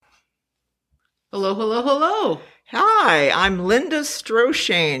Hello, hello, hello. Hi, I'm Linda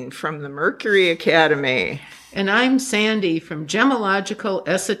Stroshane from the Mercury Academy. And I'm Sandy from Gemological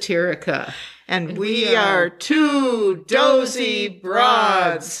Esoterica. And we are two dozy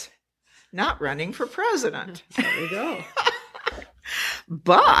broads not running for president. There we go.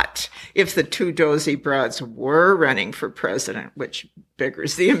 But if the two dozy broads were running for president, which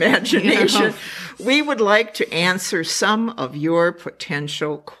beggars the imagination, we would like to answer some of your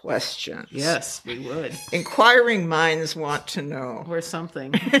potential questions. Yes, we would. Inquiring minds want to know. Or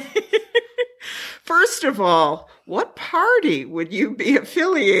something. First of all, what party would you be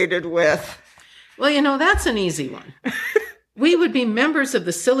affiliated with? Well, that's an easy one. We would be members of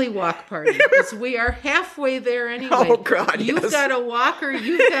the Silly Walk Party because we are halfway there anyway. Oh, God, You've got a walker,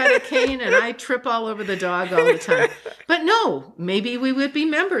 you've got a cane, and I trip all over the dog all the time. But no, maybe we would be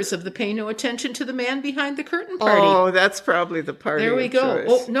members of the Pay No Attention to the Man Behind the Curtain Party. Oh, that's probably the party. There we go.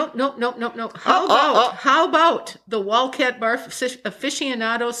 Choice. Oh, no. How about the Wildcat Bar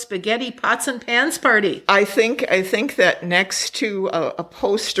Aficionado Spaghetti Pots and Pans Party? I think that next to a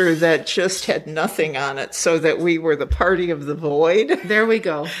poster that just had nothing on it, so that we were the party of the void. There we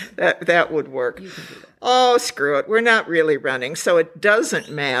go. That would work. You can do that. Oh, screw it. We're not really running, so it doesn't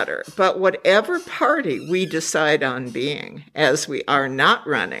matter. But whatever party we decide on being, as we are not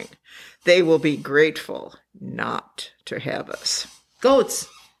running, they will be grateful not to have us. Goats,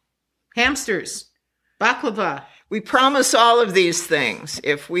 hamsters, baklava. We promise all of these things.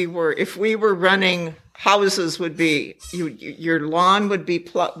 If we were running, houses would be your lawn would be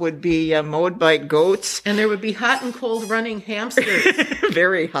mowed by goats, and there would be hot and cold running hamsters.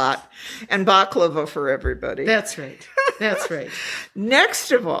 Very hot, and baklava for everybody. That's right.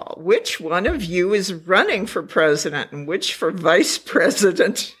 Next of all, which one of you is running for president and which for vice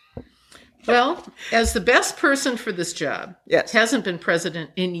president? Well, as the best person for this job, yes, hasn't been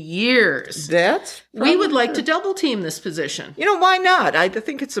president in years. We would like to double team this position. Why not? I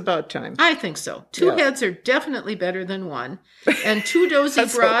think it's about time. I think so. Two heads are definitely better than one, and two dozy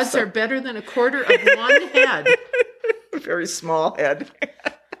broads are better than a quarter of one head. Very small head.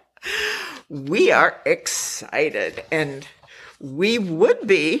 We are excited, and we would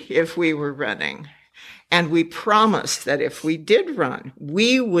be if we were running. And we promised that if we did run,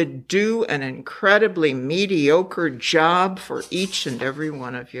 we would do an incredibly mediocre job for each and every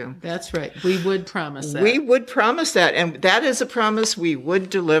one of you. That's right. We would promise that. We would promise that. And that is a promise we would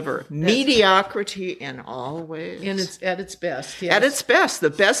deliver. Mediocrity in all ways. At its best, yes. At its best. The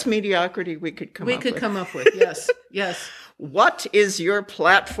best mediocrity we could come up with. Yes. What is your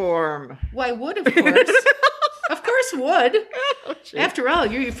platform? Why, wood, of course. Of course, wood. Oh, after all,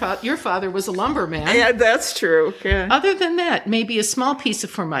 your father was a lumberman. Yeah, that's true. Yeah. Other than that, maybe a small piece of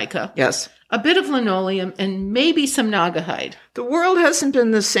formica. Yes. A bit of linoleum, and maybe some naga hide. The world hasn't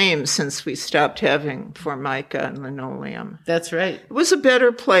been the same since we stopped having formica and linoleum. That's right. It was a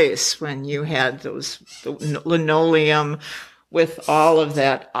better place when you had the linoleum with all of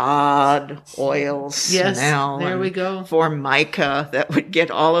that odd oil smell. Yes, there we go. Formica that would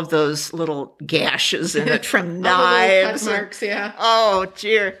get all of those little gashes in it from knives. Cut marks, yeah. Oh,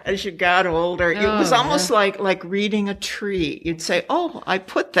 dear. As you got older, it was almost like reading a tree. You'd say, oh, I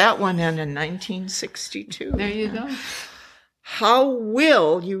put that one in 1962. There you go. How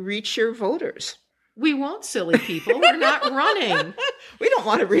will you reach your voters? We won't, silly people. We're not running. We don't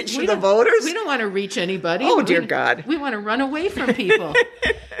want to reach the voters. We don't want to reach anybody. Oh, dear God. We want to run away from people.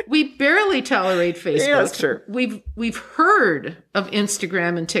 We barely tolerate Facebook. Yeah, that's true. We've heard of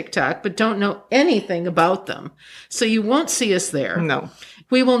Instagram and TikTok, but don't know anything about them. So you won't see us there. No.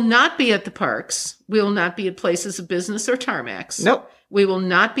 We will not be at the parks. We will not be at places of business or tarmacs. Nope. We will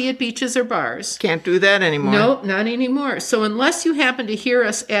not be at beaches or bars. Can't do that anymore. Nope, not anymore. So unless you happen to hear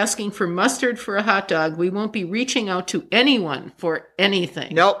us asking for mustard for a hot dog, we won't be reaching out to anyone for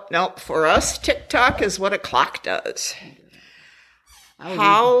anything. Nope. For us, TikTok is what a clock does.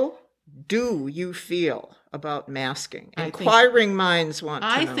 How do you feel about masking? Inquiring minds want to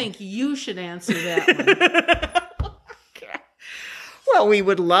know. I think you should answer that one. Well, we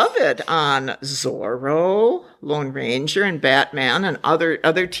would love it on Zorro, Lone Ranger, and Batman, and other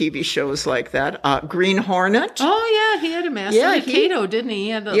TV shows like that. Green Hornet. Oh, yeah, he had a mask. Yeah, Kato, didn't he? He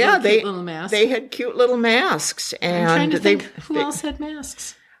had cute little mask. They had cute little masks. And I'm trying to think who else had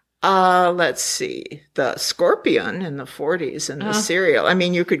masks. Let's see. The Scorpion in the 40s and the cereal. I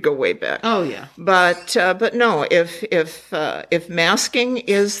mean, you could go way back. Oh, yeah. But no, if masking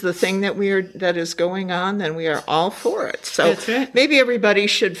is the thing that is going on, then we are all for it. So that's right. Maybe everybody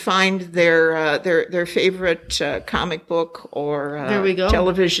should find their favorite comic book or there we go.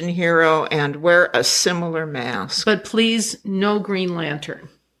 Television hero and wear a similar mask. But please, no Green Lantern.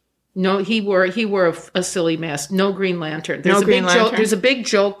 No, he wore a silly mask. No Green Lantern. There's No a Green big joke. Lantern? There's a big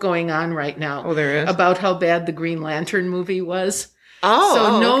joke going on right now. Oh, there is? About how bad the Green Lantern movie was.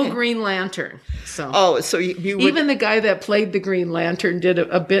 No okay. Green Lantern. So so you would, even the guy that played the Green Lantern did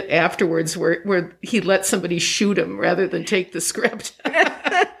a bit afterwards where he let somebody shoot him rather than take the script.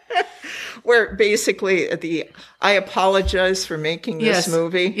 where basically I apologize for making this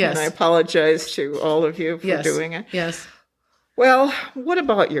movie. Yes. And I apologize to all of you for doing it. Yes. Well, what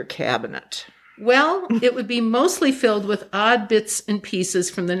about your cabinet? Well, it would be mostly filled with odd bits and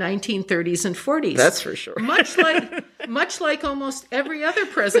pieces from the 1930s and 40s. That's for sure. Much like almost every other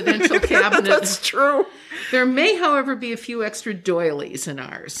presidential cabinet. That's true. There may, however, be a few extra doilies in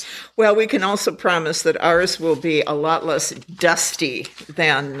ours. Well, we can also promise that ours will be a lot less dusty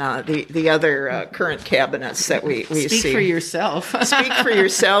than the other current cabinets that we see. Speak for yourself. Speak for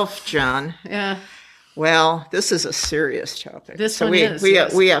yourself, John. Yeah. Well, this is a serious topic.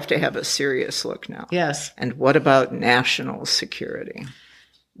 We have to have a serious look now. Yes. And what about national security?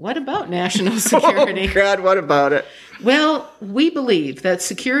 What about national security? Oh, God, what about it? Well, we believe that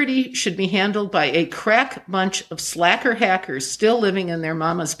security should be handled by a crack bunch of slacker hackers still living in their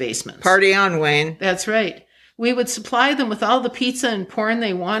mama's basements. Party on, Wayne. That's right. We would supply them with all the pizza and porn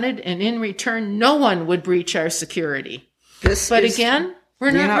they wanted, and in return, no one would breach our security. Again,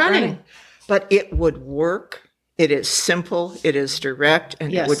 we're not running. But it would work. It is simple, it is direct,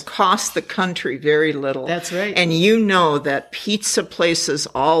 and it would cost the country very little. That's right. And you know that pizza places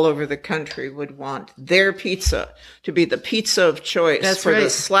all over the country would want their pizza to be the pizza of choice for the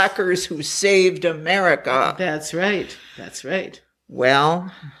slackers who saved America. That's right. That's right.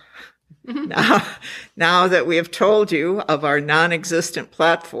 Well, now that we have told you of our non-existent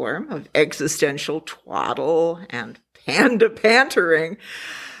platform of existential twaddle and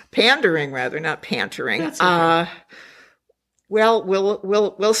pandering rather, not pantering. That's okay. Well,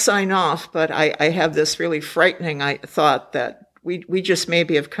 we'll sign off, but I have this really frightening thought that we just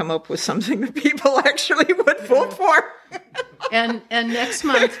maybe have come up with something that people actually would vote for. And next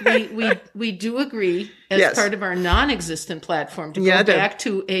month we do agree as part of our non-existent platform to go back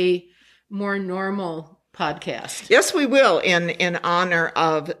to a more normal podcast. Yes, we will, in honor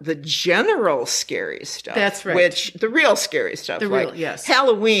of the general scary stuff. That's right. The real scary stuff,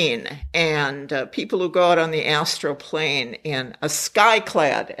 Halloween and people who go out on the astral plane in a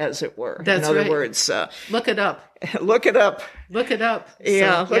skyclad, as it were. That's in other words, look it up. Look it up. Look it up.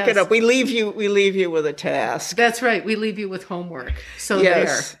 Yeah, look it up. We leave you with a task. That's right. We leave you with homework. So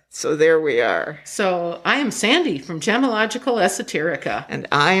there we are. So I am Sandy from Gemological Esoterica. And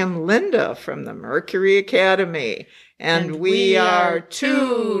I am Linda from the Mercury Academy. And we are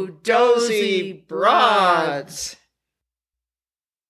two dozy broads.